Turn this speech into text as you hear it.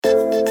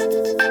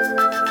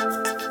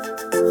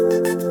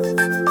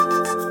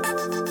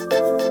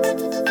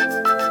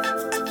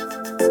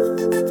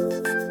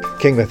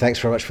Kingma, thanks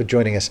very much for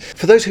joining us.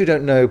 For those who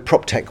don't know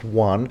PropTech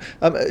One,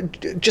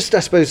 just I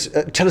suppose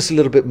tell us a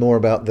little bit more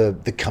about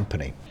the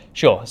company.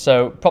 Sure.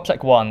 So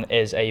proptech One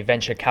is a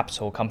venture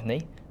capital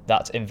company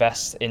that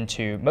invests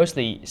into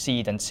mostly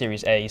seed and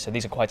Series A. So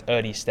these are quite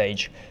early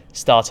stage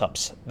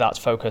startups that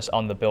focus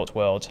on the built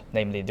world,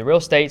 namely the real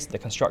estate, the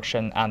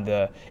construction, and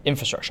the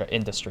infrastructure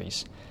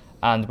industries.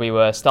 And we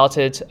were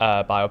started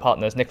by our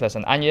partners Nicholas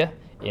and Anya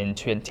in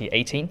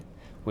 2018.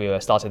 We were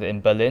started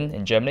in Berlin,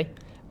 in Germany.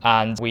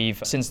 And we've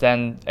since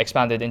then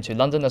expanded into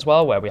London as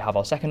well, where we have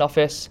our second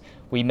office.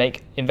 We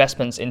make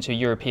investments into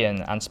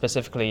European and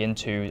specifically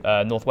into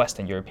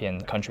Northwestern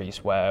European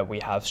countries, where we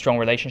have strong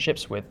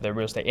relationships with the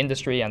real estate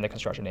industry and the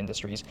construction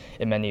industries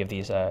in many of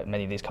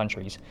these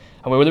countries.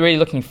 And we were really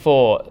looking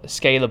for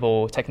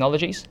scalable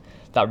technologies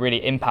that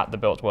really impact the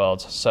built world.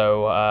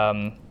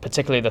 So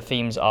particularly the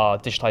themes are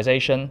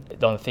digitalization,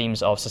 the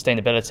themes of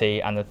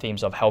sustainability, and the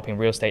themes of helping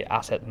real estate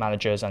asset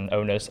managers and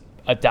owners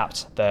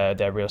adapt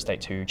their real estate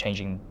to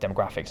changing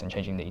demographics and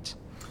changing needs.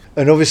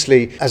 And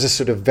obviously, as a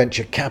sort of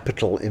venture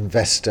capital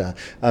investor,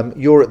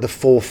 you're at the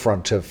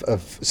forefront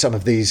of some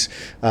of these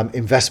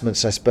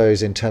investments, I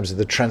suppose, in terms of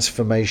the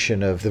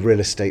transformation of the real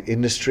estate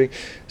industry.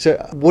 So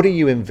what are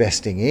you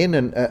investing in,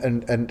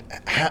 and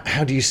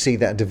how do you see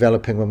that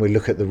developing when we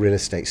look at the real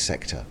estate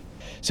sector?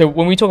 So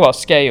when we talk about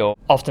scale,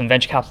 often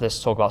venture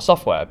capitalists talk about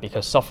software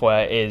because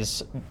software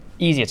is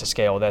easier to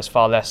scale. There's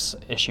far less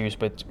issues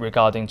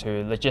regarding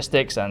to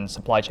logistics and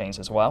supply chains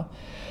as well.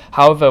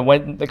 However,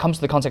 when it comes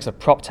to the context of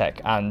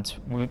PropTech, and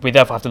we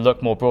therefore have to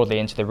look more broadly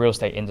into the real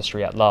estate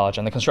industry at large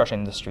and the construction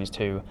industries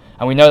too.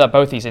 And we know that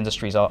both these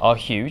industries are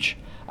huge,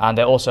 and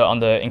they're also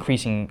under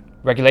increasing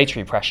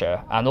regulatory pressure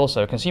and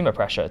also consumer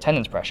pressure,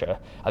 tenant pressure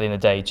at the end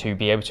of the day to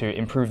be able to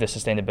improve the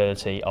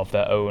sustainability of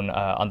their own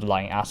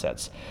underlying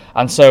assets.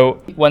 And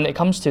so when it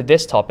comes to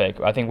this topic,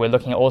 I think we're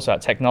looking also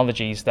at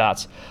technologies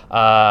that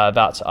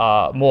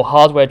are more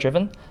hardware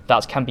driven,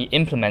 that can be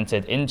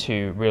implemented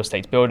into real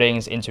estate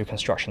buildings, into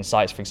construction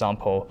sites, for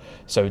example.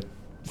 So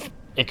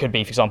it could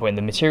be, for example, in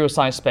the material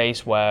science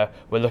space, where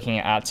we're looking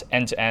at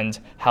end-to-end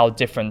how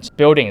different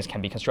buildings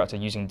can be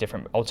constructed using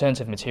different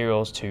alternative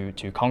materials to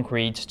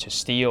concrete, to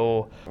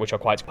steel, which are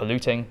quite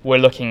polluting. We're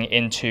looking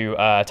into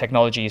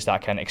technologies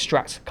that can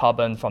extract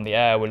carbon from the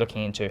air. We're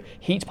looking into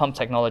heat pump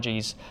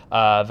technologies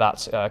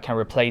that can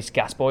replace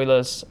gas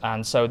boilers.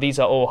 And so these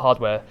are all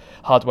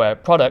hardware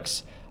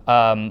products.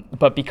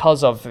 But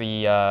because of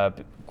the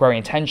growing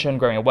attention,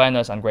 growing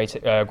awareness, and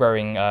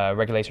growing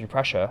regulatory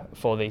pressure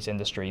for these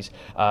industries,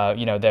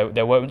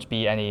 there won't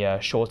be any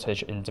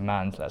shortage in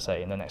demand, let's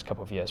say, in the next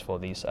couple of years for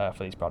these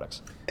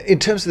products. In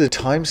terms of the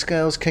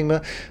timescales,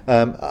 Kingma,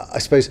 I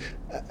suppose,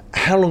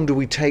 how long do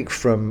we take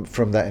from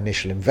that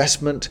initial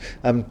investment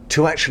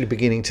to actually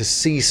beginning to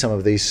see some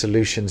of these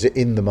solutions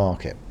in the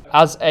market?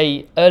 As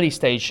a early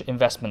stage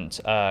investment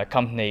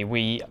company,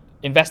 we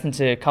invest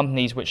into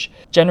companies which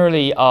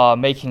generally are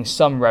making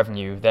some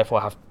revenue,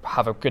 therefore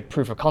have a good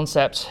proof of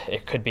concept.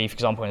 It could be, for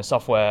example, in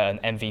software, an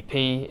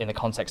MVP, in the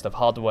context of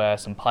hardware,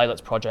 some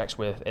pilot projects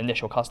with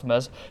initial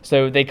customers.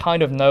 So they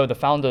kind of know, the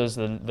founders,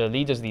 the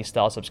leaders of these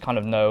startups kind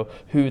of know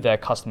who their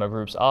customer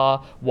groups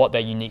are, what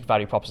their unique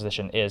value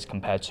proposition is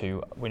compared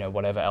to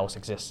whatever else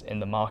exists in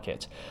the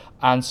market.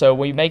 And so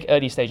we make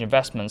early stage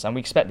investments, and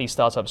we expect these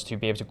startups to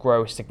be able to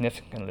grow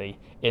significantly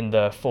in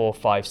the 4,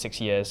 5,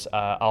 6 years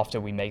after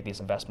we make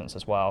these investments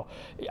as well.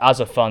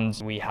 As a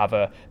fund, we have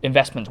an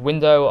investment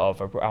window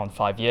of around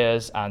 5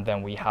 years, and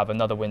then we have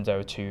another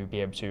window to be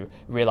able to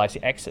realize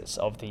the exits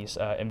of these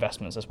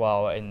investments as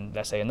well in,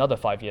 let's say, another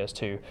 5 years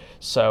too.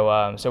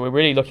 So we're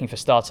really looking for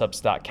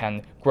startups that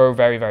can grow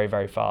very, very,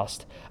 very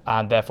fast,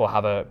 and therefore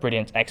have a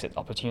brilliant exit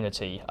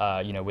opportunity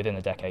within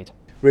a decade.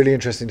 Really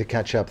interesting to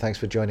catch up. Thanks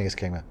for joining us,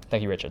 Kingma.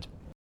 Thank you, Richard.